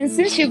And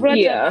since you brought up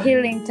Yeah.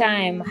 healing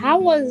time, how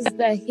was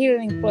the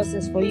healing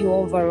process for you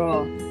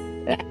overall?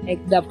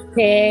 Like the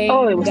pain.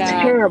 Oh, it was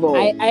terrible.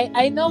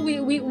 I know we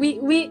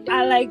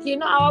are like,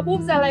 our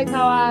boobs are like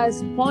our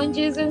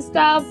sponges and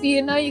stuff.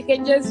 You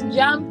can just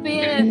jump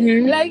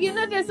in. Like,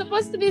 they're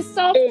supposed to be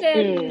soft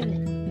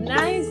and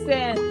nice.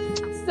 And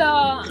so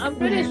I'm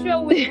pretty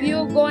sure with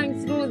you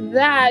going through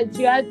that,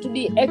 you had to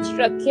be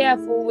extra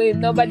careful with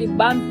nobody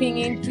bumping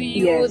into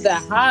you, the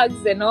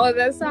hugs and all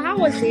that. So how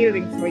was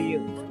healing for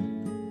you?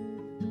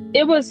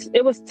 It was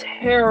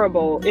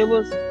terrible. It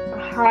was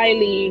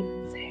highly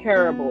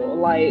terrible.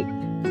 Like,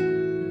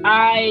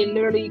 I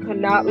literally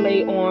could not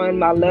lay on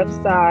my left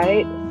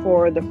side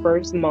for the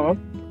first month.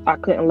 I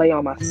couldn't lay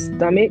on my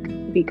stomach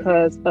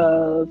because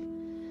of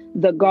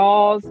the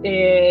gauze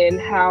and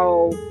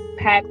how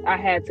packed I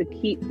had to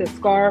keep the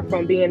scar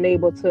from being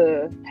able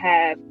to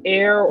have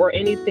air or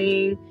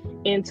anything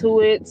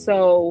into it.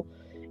 So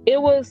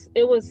it was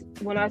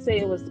when I say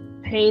it was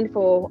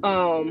painful,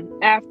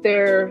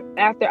 after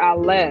I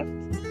left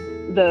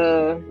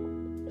the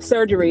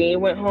surgery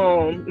and went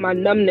home, my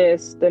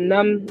numbness, the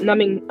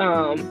numbing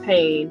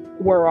pain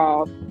wore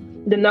off.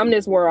 The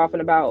numbness wore off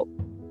in about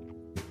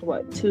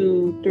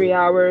 2-3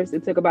 hours.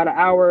 It took about an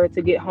hour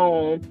to get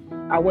home.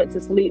 I went to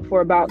sleep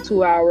for about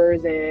 2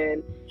 hours,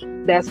 and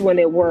that's when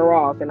it wore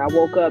off, and I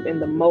woke up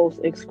in the most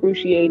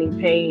excruciating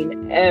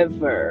pain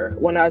ever.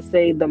 When I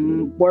say the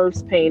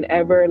worst pain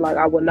ever, like,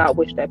 I would not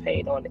wish that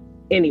pain on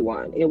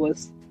anyone. It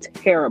was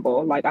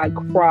terrible. Like, I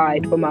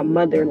cried for my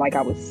mother like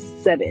I was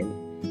 7.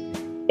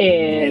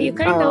 And you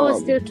kind of was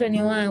still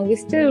 21. We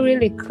still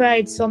really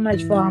cried so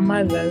much for our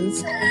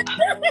mothers.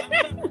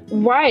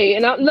 Right.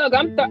 And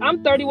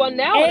I'm 31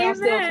 now, and I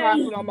still cry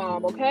for my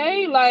mom.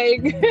 Okay,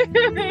 like,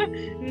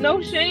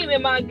 no shame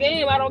in my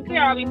game. I don't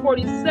care. I'll be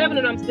 47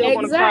 and I'm still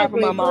going to cry for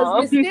my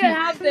mom. We still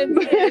have them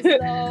here,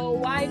 so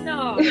why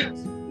not?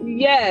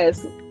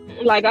 Yes.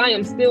 Like, I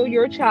am still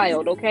your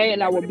child, okay?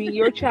 And I will be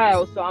your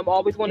child, so I'm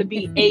always going to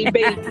be a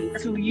baby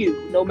to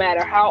you, no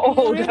matter how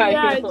old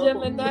I am.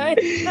 Gemini.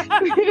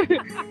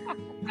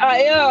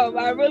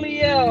 I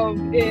really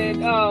am.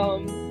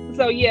 And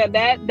so yeah,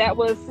 that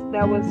was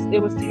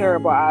it was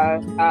terrible.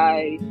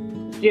 I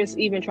just,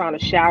 even trying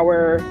to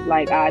shower,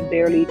 like, I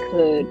barely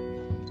could,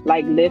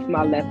 like, lift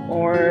my left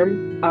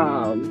arm.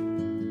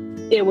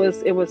 It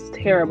was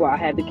terrible. I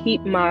had to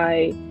keep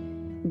my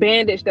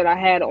bandage that I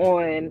had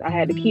on. I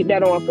had to keep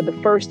that on for the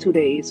first 2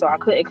 days, so I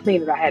couldn't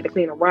clean it. I had to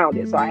clean around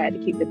it, so I had to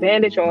keep the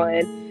bandage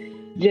on.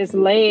 Just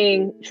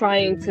laying,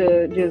 trying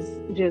to just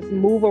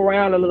move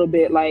around a little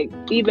bit, like,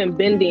 even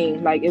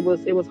bending, like, it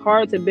was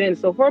hard to bend.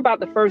 So for about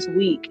the first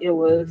week, it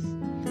was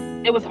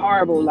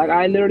horrible. Like,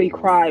 I literally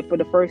cried for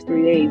the first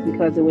 3 days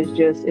because it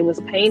was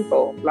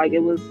painful. Like,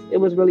 it was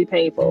really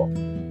painful.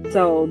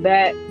 So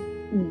that's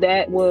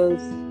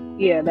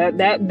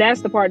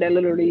the part that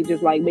literally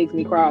just, like, makes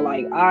me cry.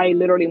 Like, I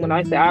literally, when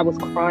I say I was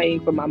crying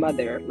for my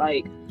mother,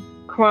 like,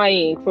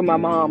 crying for my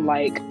mom,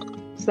 like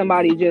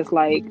somebody just,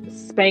 like,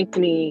 spanked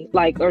me,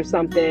 like, or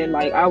something.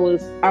 Like, I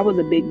was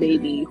a big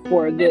baby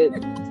for a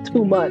good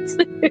 2 months.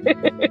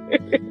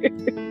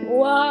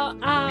 Well,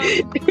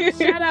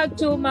 shout out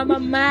to Mama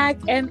Mac,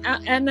 and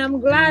I'm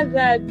glad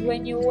that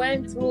when you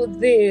went through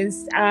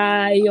this,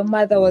 your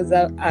mother was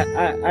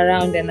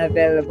around and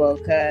available,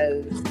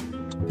 because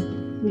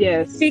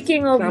yes.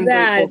 Speaking of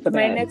that,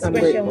 my next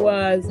question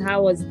was,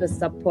 how was the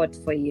support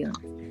for you?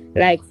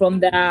 Like, from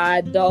the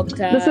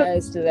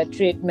doctors to the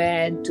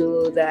treatment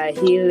to the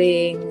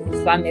healing,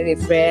 family,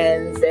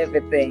 friends,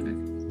 everything.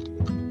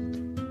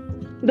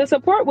 The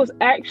support was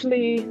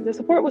actually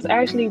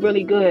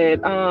really good.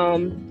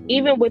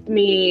 Even with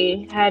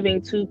me having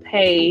to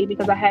pay,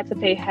 because I had to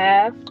pay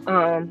half.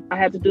 I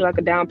had to do, like,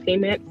 a down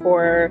payment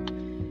for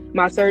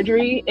my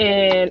surgery,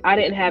 and I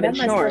didn't have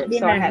insurance,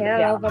 so I had to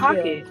pay out of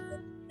pocket.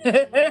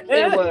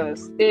 It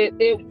was.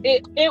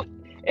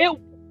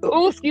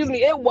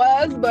 It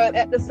was, but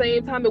at the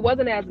same time, it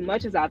wasn't as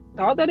much as I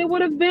thought that it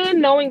would have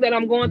been, knowing that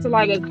I'm going to,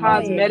 like, a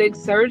cosmetic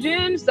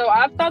surgeon. So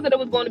I thought that it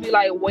was going to be,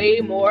 like,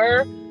 way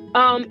more.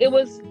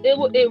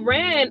 It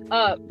ran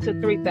up to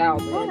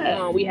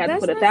 $3,000. We had to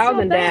put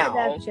 $1,000 down,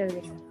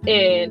 actually.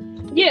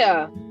 And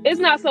yeah, it's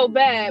not so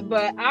bad,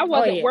 but I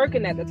wasn't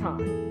working at the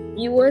time.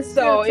 You were,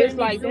 so it's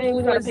like, dang,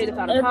 we gotta pay this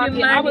out of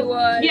pocket. I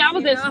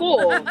was in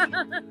school.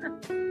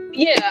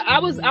 Yeah, I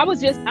was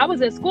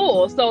in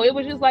school, so it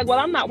was just like, well,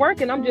 I'm not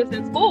working, I'm just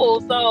in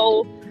school,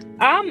 so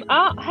how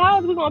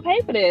are we gonna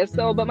pay for this?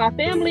 So, but my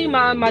family,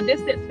 my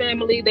distant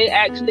family, they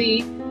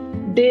actually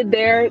did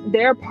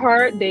their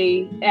part.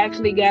 They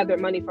actually gathered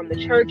money from the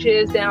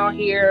churches down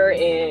here,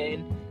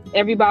 and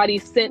everybody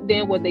sent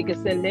in what they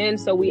could send in.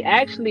 So we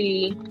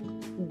actually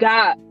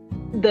got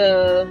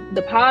the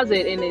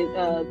deposit and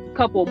a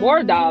couple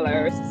more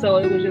dollars. So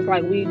it was just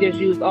like, we just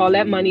used all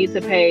that money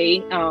to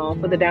pay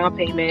for the down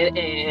payment.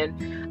 And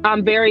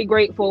I'm very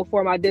grateful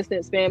for my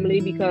distance family,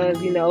 because,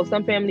 you know,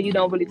 some family you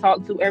don't really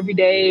talk to every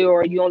day,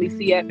 or you only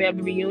see at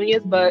family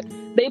reunions, but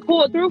they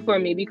pulled through for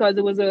me because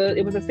it was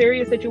a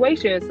serious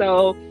situation.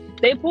 So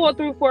they pulled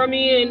through for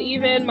me. And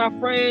even my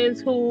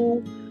friends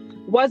who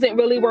wasn't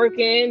really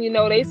working.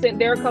 They sent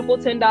their couple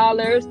 $10,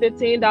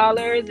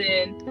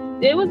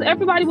 $15, and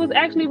everybody was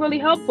actually really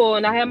helpful.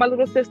 And I had my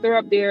little sister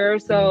up there.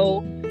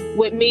 So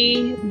with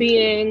me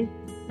being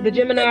the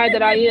Gemini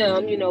that I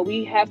am,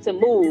 we have to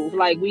move.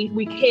 Like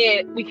we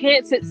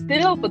can't sit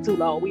still for too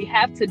long. We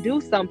have to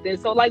do something.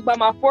 So like by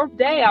my 4th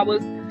day, I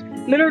was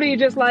literally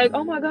just like,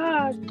 oh my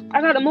gosh,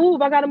 I gotta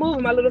move.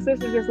 And my little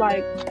sister's just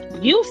like,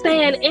 you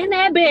staying in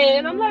that bed.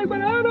 And I'm like,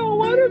 but I don't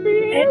want to be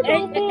here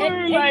no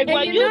more. Like,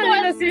 well, you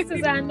know the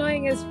sisters are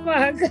annoying as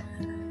fuck.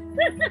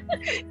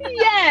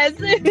 Yes.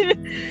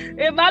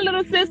 And my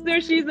little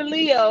sister, she's a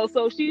Leo,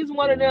 so she's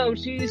one of them.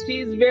 She's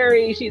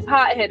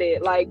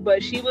hot-headed, like,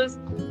 but she was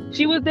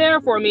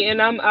there for me,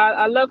 and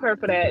I love her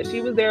for that.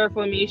 She was there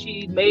for me.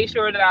 She made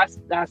sure that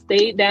I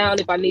stayed down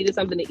if I needed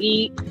something to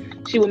eat.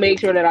 She would make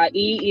sure that I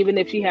eat, even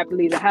if she had to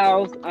leave the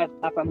house,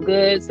 if I'm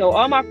good. So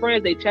all my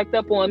friends, they checked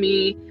up on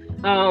me.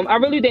 I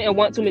really didn't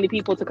want too many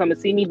people to come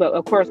and see me, but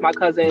of course my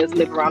cousins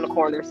live around the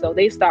corner, so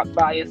they stopped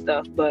by and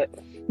stuff. But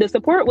the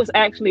support was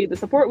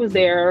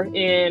there.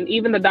 And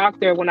even the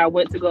doctor, when I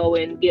went to go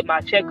and get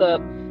my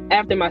checkup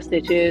after my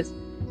stitches,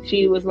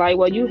 she was like,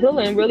 well, you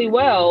healing really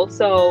well.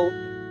 So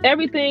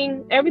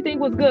everything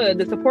was good.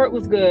 The support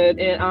was good.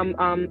 And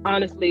I'm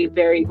honestly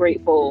very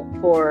grateful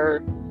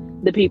for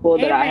the people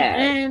that I had.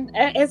 And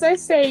as I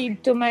say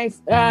to my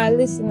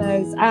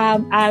listeners,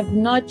 I've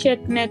not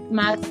yet met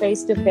Mark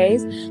face to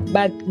face,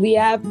 but we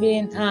have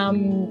been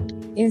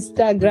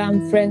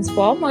Instagram friends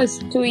for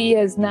almost 2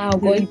 years now,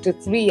 going to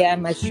 3,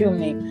 I'm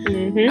assuming.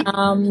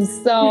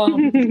 So,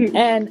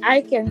 and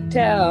I can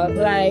tell,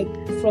 like,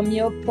 from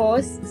your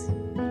posts,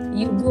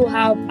 you do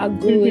have a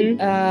good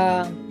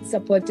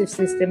supportive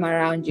system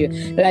around you.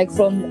 Like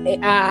from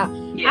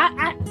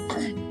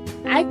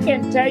I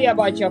can tell you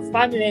about your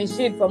family and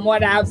shit from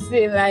what I've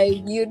seen.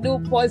 Like, you do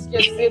post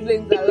your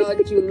siblings a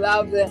lot, you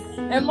love them.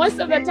 And most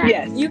of the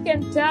time, you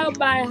can tell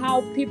by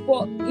how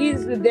people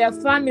is with their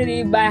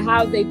family by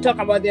how they talk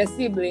about their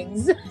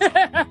siblings.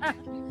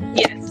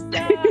 Yes.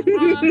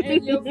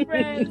 And your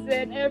friends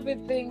and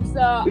everything.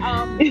 So,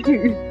 I'm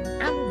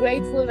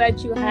grateful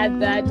that you had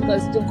that,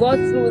 because to go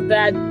through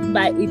that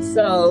by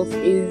itself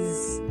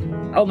is,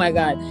 oh my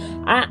God.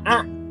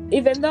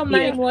 Even though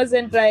mine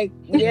wasn't like,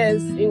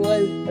 yes, it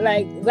was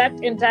like that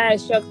entire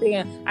shock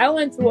thing. I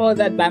went through all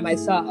that by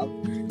myself.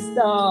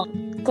 So,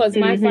 because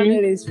my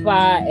family is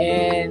far,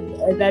 and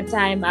at that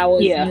time I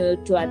was new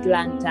to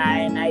Atlanta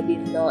and I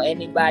didn't know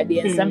anybody.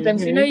 And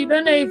sometimes, you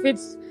don't know if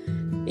it's,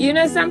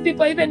 some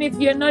people, even if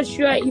you're not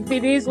sure if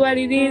it is what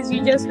it is,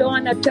 you just don't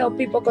want to tell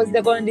people because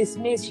they're going to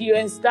dismiss you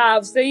and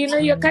stuff. So,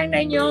 you're kind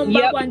of in your own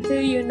bubble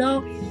until you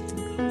know.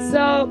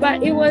 So,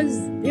 but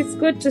it's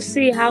good to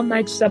see how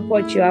much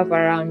support you have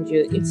around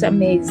you. It's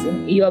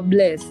amazing. You're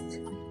blessed.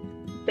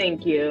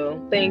 Thank you.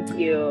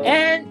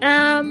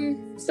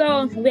 And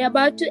so we're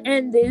about to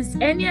end this.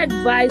 Any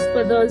advice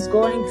for those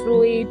going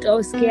through it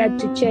or scared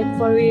to check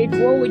for it?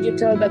 What would you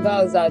tell the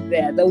girls out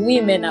there, the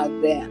women out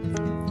there?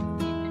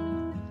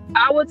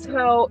 I would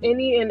tell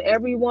any and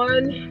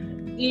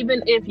everyone,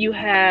 even if you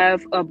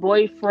have a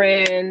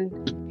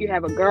boyfriend, you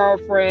have a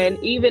girlfriend,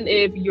 even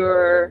if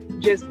you're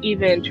just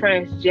even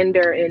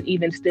transgender and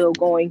even still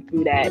going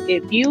through that,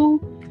 if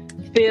you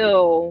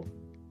feel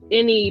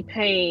any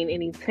pain,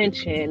 any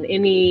tension,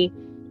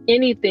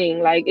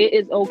 anything, like, it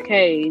is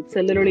okay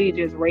to literally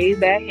just raise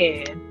that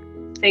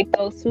hand, take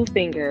those 2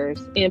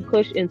 fingers and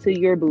push into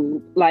your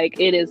boob. Like,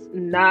 it is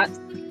not,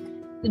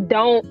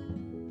 don't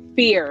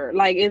fear.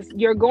 Like,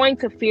 you're going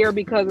to fear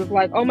because it's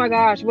like, oh my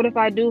gosh, what if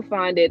I do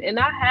find it? And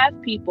I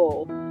have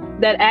people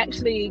that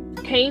actually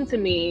came to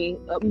me,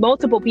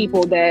 multiple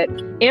people that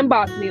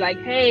inboxed me like,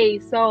 hey,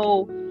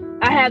 so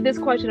I have this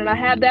question and I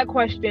have that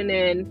question,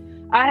 and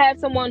I had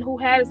someone who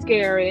had a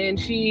scare and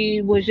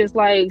she was just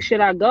like, should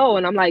I go?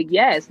 And I'm like,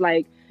 yes.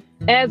 Like,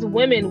 as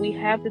women, we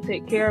have to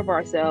take care of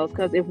ourselves,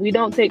 because if we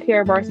don't take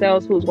care of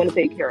ourselves, who's going to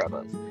take care of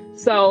us?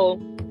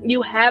 So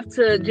you have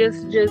to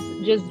just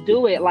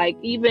do it. Like,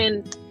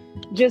 even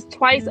just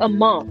twice a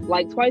month,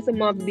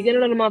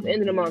 beginning of the month,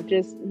 end of the month,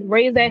 just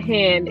raise that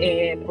hand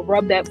and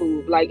rub that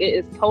boob. Like, it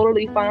is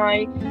totally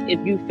fine.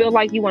 If you feel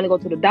like you want to go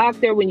to the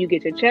doctor when you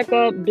get your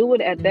checkup, do it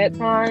at that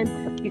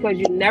time, because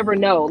you never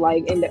know.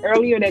 Like, and the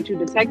earlier that you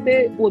detect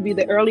it will be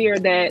the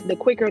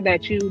quicker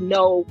that you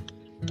know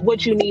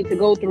what you need to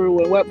go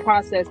through and what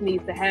process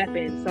needs to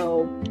happen.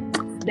 So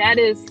that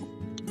is,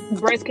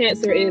 breast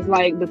cancer is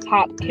like the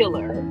top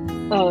killer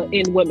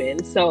in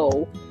women.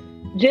 So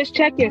just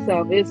check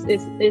yourself.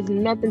 It's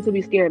nothing to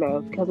be scared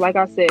of, because like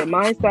I said,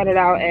 mine started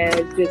out as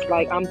just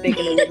like, I'm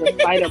thinking it was a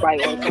spider bite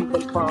or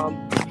something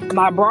from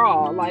my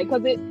bra, like,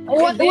 because it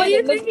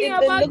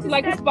looks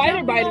like a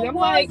spider bite, and I'm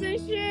like,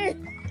 yes,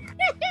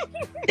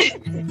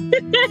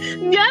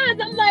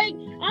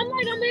 I'm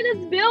in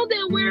this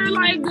building where,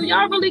 like, do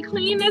y'all really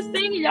clean this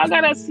thing? Y'all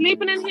got us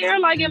sleeping in here?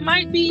 Like, it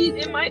might be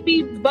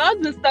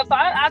bugs and stuff. So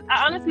I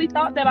honestly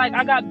thought that, like,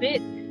 I got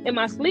bit in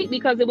my sleep,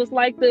 because it was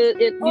like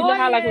know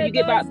how, like, when you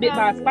get bit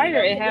by a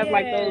spider, it has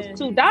like those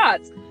 2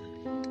 dots.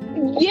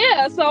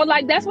 Yeah, so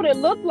like that's what it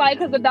looked like,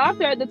 because the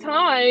doctor at the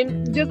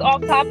time, just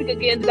off topic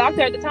again, the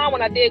doctor at the time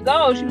when I did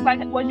go, she was like,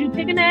 was you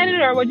picking at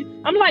it or was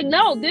you? I'm like,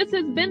 no, this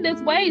has been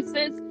this way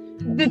since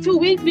the 2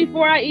 weeks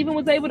before I even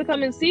was able to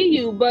come and see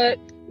you. But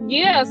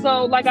yeah,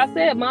 so like I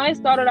said, mine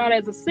started out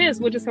as a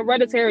cyst, which is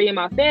hereditary in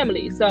my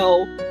family.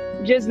 So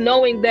just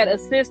knowing that a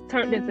cyst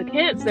turned into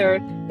cancer,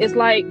 it's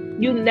like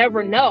you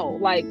never know.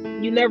 Like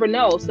you never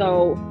know.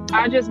 So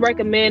I just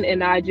recommend,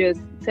 and I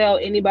just tell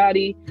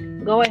anybody,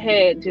 go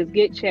ahead, just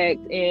get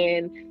checked.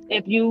 And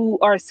if you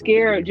are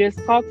scared,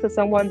 just talk to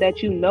someone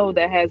that you know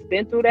that has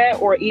been through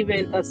that, or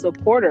even a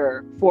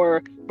supporter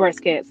for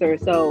breast cancer.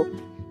 So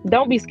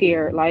don't be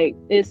scared. Like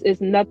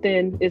it's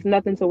nothing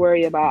to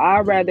worry about.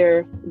 I'd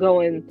rather go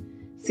and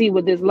see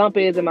what this lump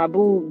is in my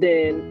boob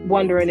than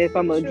wondering if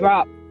I'm gonna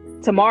drop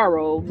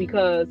tomorrow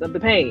because of the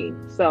pain.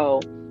 So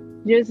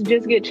just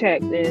get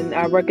checked, and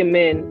I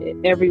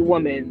recommend every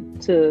woman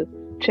to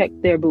check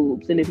their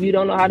boobs. And if you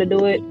don't know how to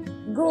do it,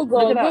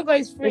 Google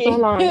is free. It's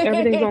online.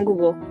 Everything's on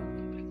Google.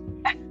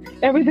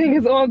 Everything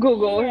is on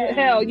Google. Yeah.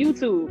 Hell,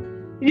 YouTube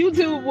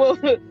will.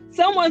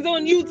 Someone's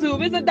on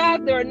YouTube. It's a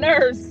doctor, a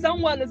nurse.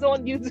 Someone is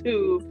on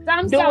YouTube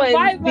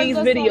doing these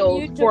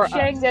videos for us,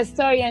 sharing their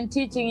story and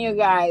teaching you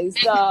guys.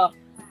 So,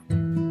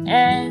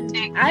 and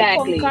I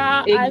concur.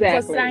 I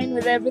co-sign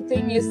with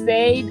everything you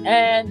said.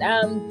 And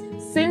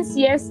since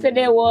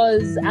yesterday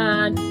was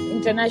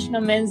International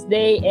Men's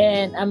Day,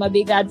 and I'm a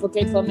big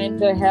advocate for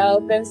mental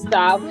health and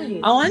stuff, nice.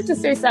 I want to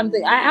say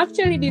something. I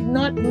actually did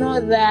not know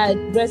that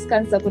breast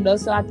cancer could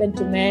also happen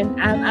to men.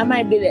 I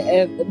might be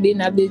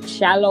been a bit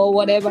shallow or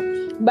whatever,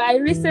 but I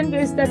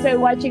recently started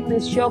watching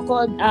this show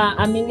called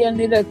A Million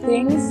Little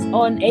Things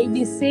on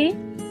ABC,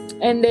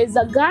 and there's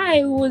a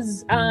guy who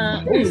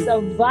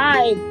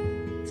survived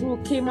through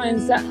chemo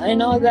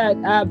and all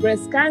that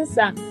breast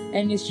cancer,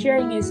 and he's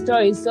sharing his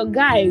story. So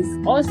guys,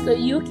 also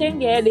you can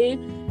get it.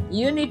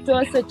 You need to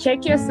also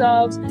check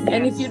yourselves.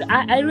 And if you,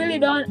 I really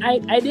don't, I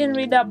didn't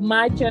read up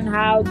much on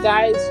how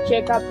guys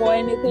check up or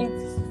anything,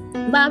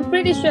 but I'm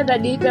pretty sure the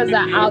details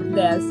are out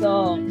there.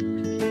 So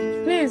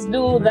please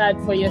do that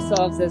for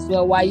yourselves as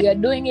well. While you're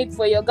doing it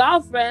for your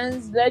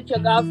girlfriends, let your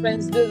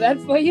girlfriends do that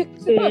for you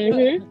too.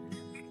 Mm-hmm.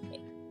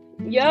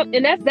 Yep,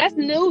 and that's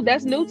new.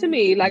 That's new to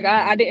me. Like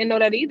I didn't know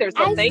that either.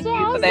 So thank you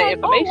for that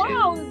information.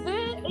 Oh, wow.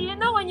 You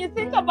know, when you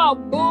think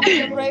about boobs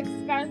and breast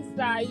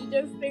cancer, you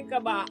just think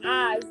about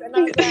us. And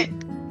I was like,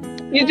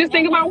 you just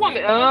think about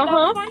women.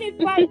 The funny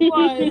part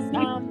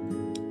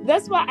was,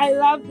 that's why I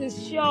love this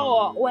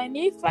show. When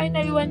he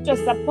finally went to a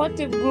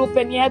supportive group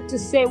and he had to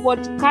say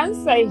what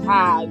cancer he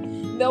had,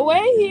 the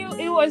way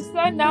he was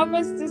so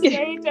nervous to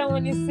say it, and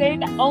when he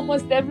said,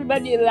 almost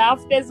everybody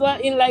laughed as well.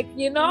 In like,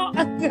 you know,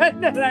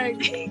 like,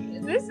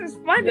 this is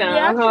funny. You're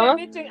actually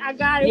meeting a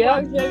guy who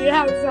actually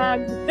has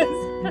had this.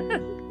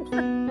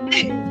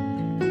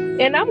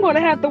 And I'm gonna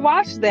have to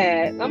watch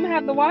that.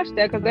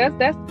 Because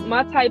that's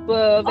my type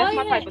of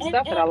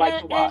stuff that I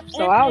like to watch.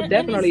 So I'll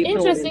definitely tune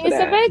into that. It's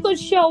a very good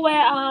show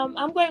where I'm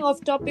going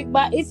off topic,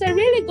 but it's a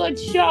really good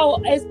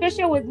show,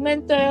 especially with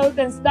mental health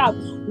and stuff.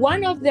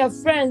 One of their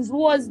friends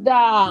was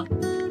the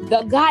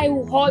guy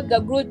who held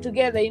the group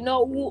together, you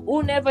know,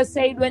 who never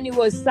said when he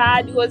was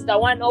sad. He was the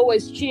one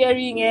always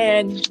cheering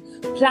and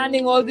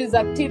planning all these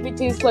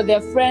activities for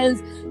their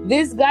friends.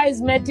 These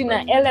guys met in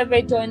an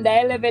elevator, and the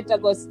elevator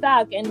got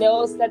stuck, and they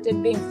all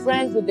started being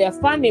friends with their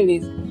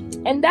families.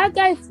 And that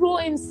guy threw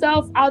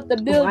himself out the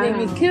building.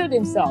 Wow. He killed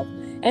himself.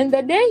 And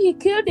the day he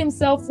killed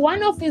himself,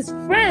 one of his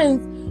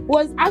friends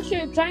was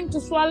actually trying to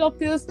swallow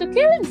pills to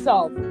kill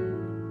himself.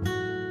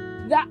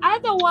 The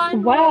other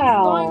one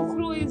was going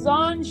through his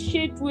own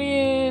shit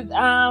with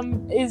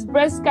his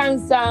breast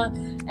cancer.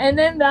 And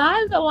then the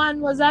other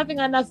one was having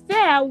an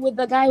affair with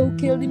the guy who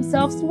killed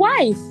himself's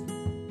wife.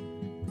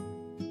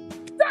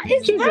 So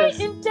it's very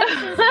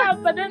intense stuff.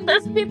 But then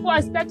these people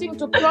are starting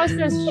to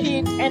process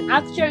shit and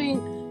actually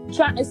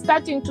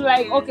starting to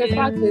like, okay,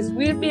 fuck this.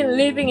 We've been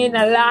living in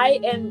a lie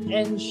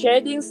and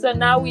shedding. So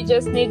now we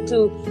just need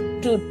to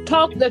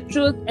talk the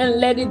truth and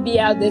let it be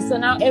out there. So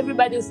now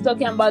everybody's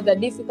talking about the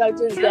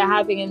difficulties they're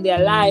having in their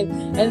life.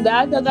 And the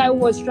other guy who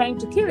was trying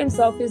to kill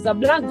himself is a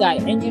black guy.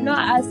 And you know,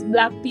 as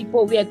black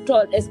people, we are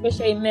taught,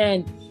 especially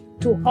men,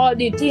 to hold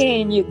it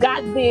in. You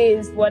got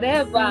this,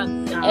 whatever.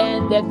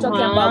 And they're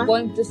talking about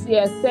going to see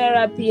a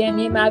therapy, and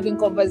him having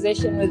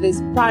conversation with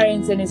his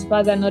parents and his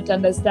father not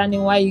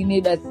understanding why you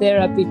need a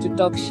therapy to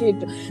talk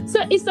shit. So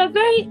it's a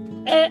very,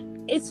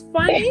 it's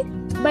funny,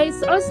 but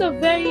it's also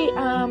very,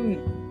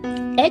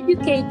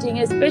 educating,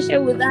 especially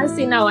with us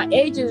in our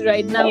ages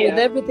right now, with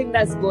everything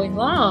that's going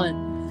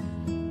on.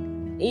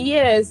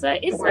 Yes,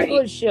 it's a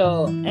good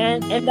show.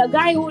 And the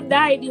guy who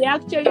died, he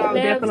actually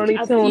left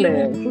a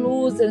few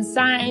clues and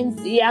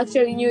signs. He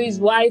actually knew his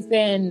wife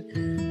and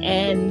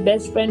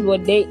best friend were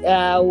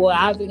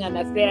having an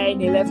affair,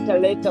 and he left a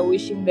letter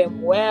wishing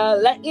them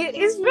well. Like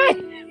it's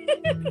very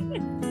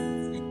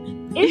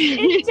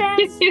it's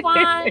intense,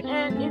 fun,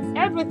 and it's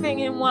everything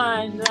in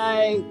one.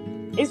 Like,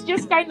 it's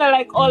just kind of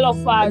like all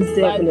of us,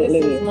 but this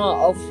is more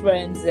of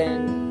friends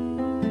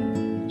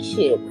and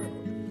shit.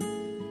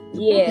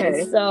 Yeah,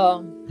 Okay.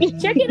 so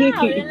check it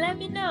out and let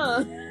me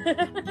know.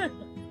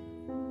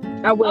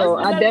 I will.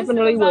 I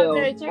definitely will.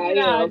 Check it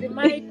out. It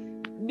might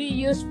be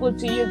useful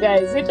to you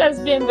guys. It has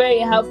been very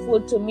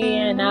helpful to me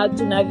and how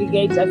to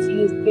navigate a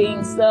few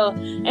things. So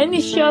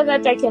any show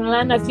that I can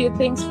learn a few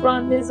things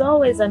from is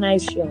always a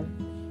nice show.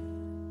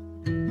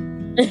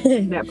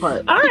 That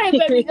part. All right,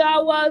 baby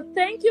girl. Well,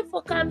 thank you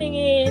for coming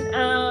in.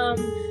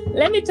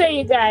 Let me tell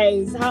you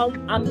guys how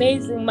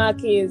amazing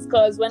Mark is.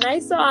 Because when I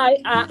saw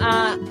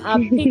her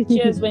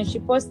pictures when she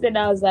posted,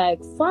 I was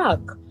like,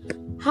 fuck.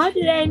 How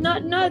did I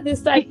not know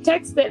this? I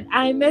texted,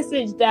 I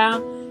messaged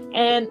her,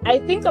 and I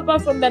think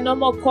apart from the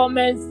normal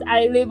comments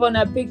I leave on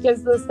her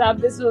pictures and stuff,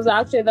 this was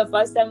actually the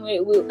first time I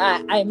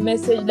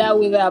messaged her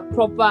with a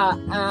proper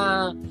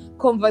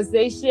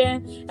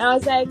conversation. And I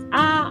was like,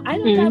 I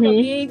don't have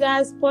a big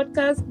ass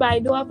podcast, but I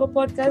do have a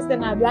podcast,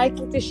 and I'd like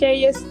you to share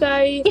your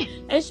story.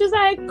 And she's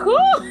like, cool.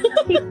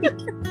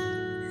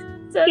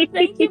 So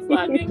thank you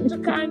for agreeing to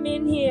come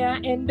in here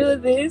and do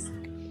this.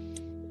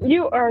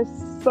 You are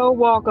so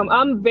welcome.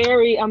 I'm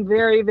very,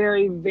 very,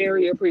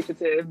 very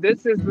appreciative.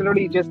 This is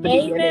literally just the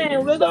beginning.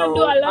 Amen. We're going to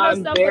do a lot of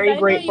stuff. I'm very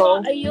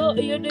grateful.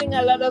 You're doing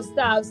a lot of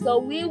stuff. So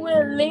we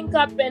will link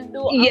up and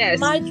do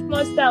much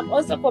more stuff.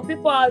 Also for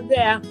people out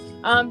there,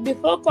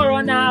 before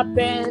Corona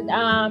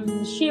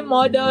happened, she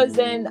models,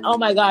 and oh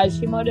my gosh,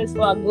 she models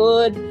for a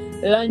good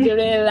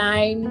lingerie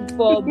line.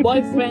 For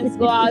boyfriends,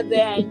 go out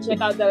there and check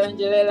out the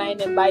lingerie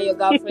line and buy your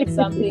girlfriend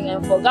something.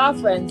 And for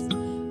girlfriends,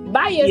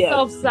 buy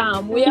yourself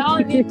some. We all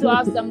need to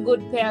have some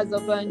good pairs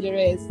of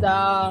lingerie.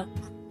 So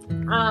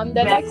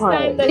the next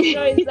time the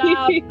show is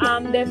up,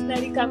 I'm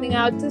definitely coming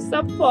out to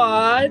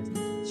support.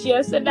 She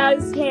also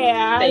does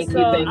hair. Thank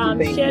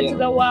you. Share to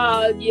the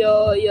world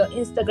your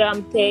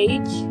Instagram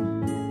page.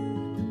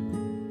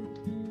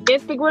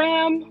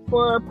 Instagram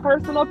for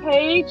personal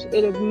page,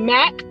 it is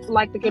Mac,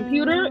 like the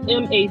computer,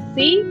 MAC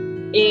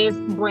is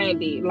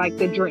Brandy, like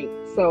the drink.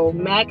 So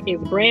Mac is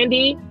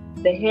Brandy.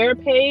 The hair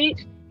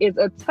page is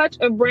a touch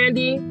of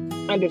Brandy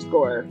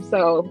 _.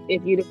 So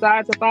if you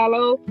decide to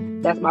follow,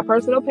 that's my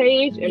personal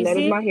page, and that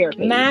is my hair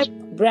page. Mac,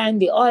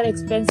 Brandy, all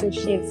expensive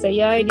shit. So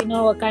you already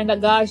know what kind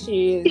of girl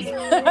she is.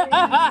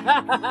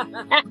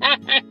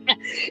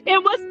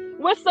 And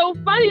what's so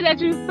funny that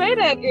you say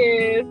that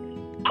is,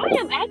 I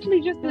am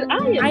actually just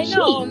I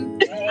know.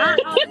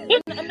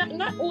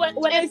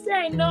 When I say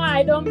I know,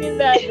 I don't mean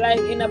that like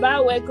in a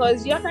bad way,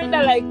 because you're kind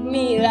of like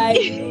me.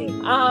 Like,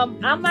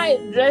 I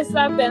might dress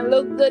up and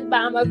look good,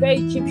 but I'm a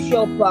very cheap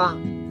shopper.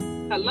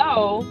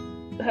 Hello.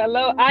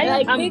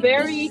 I'm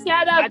very.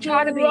 I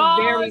try to be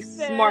very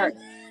smart.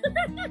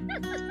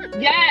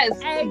 Yes,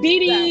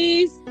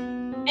 BD's,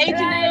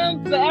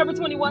 H&M, Forever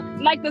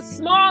 21, like the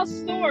small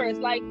stores.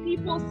 Like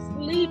people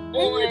sleep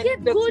on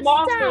the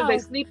small stores. They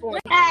sleep on.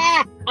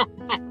 I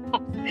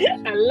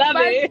love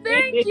it.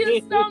 Thank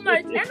you so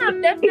much, and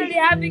I'm definitely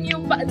having you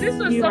back. This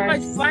was so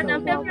much fun.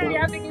 I'm definitely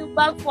having you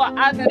back for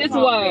other. This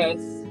was.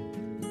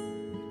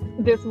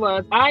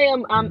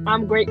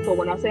 I'm grateful.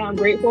 When I say I'm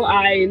grateful,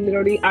 I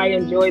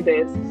enjoy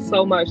this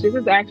so much. This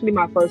is actually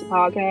my first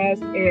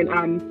podcast, and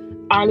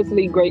I'm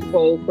honestly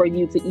grateful for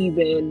you to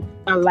even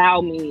allow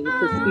me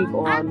to speak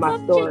on my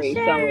story.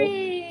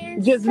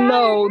 So just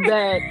know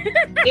that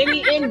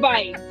any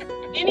invite,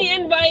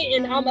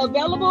 and I'm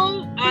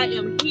available. I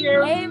am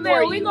here. Amen.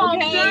 We're gonna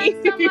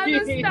plan some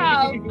other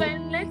stuff,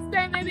 and next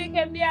time maybe it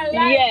can be a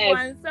live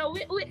one. So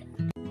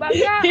but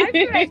yeah,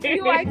 I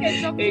feel like I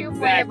can talk to you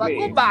forever.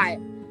 Goodbye.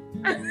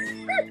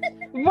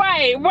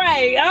 Right.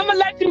 I'm gonna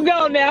let you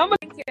go now.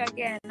 Thank you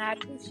again. I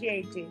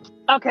appreciate it.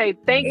 Okay,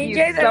 thank you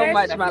so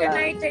much, my love. Enjoy the rest of your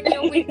night and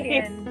your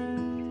weekend.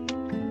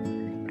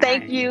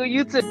 Thank you.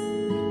 You too.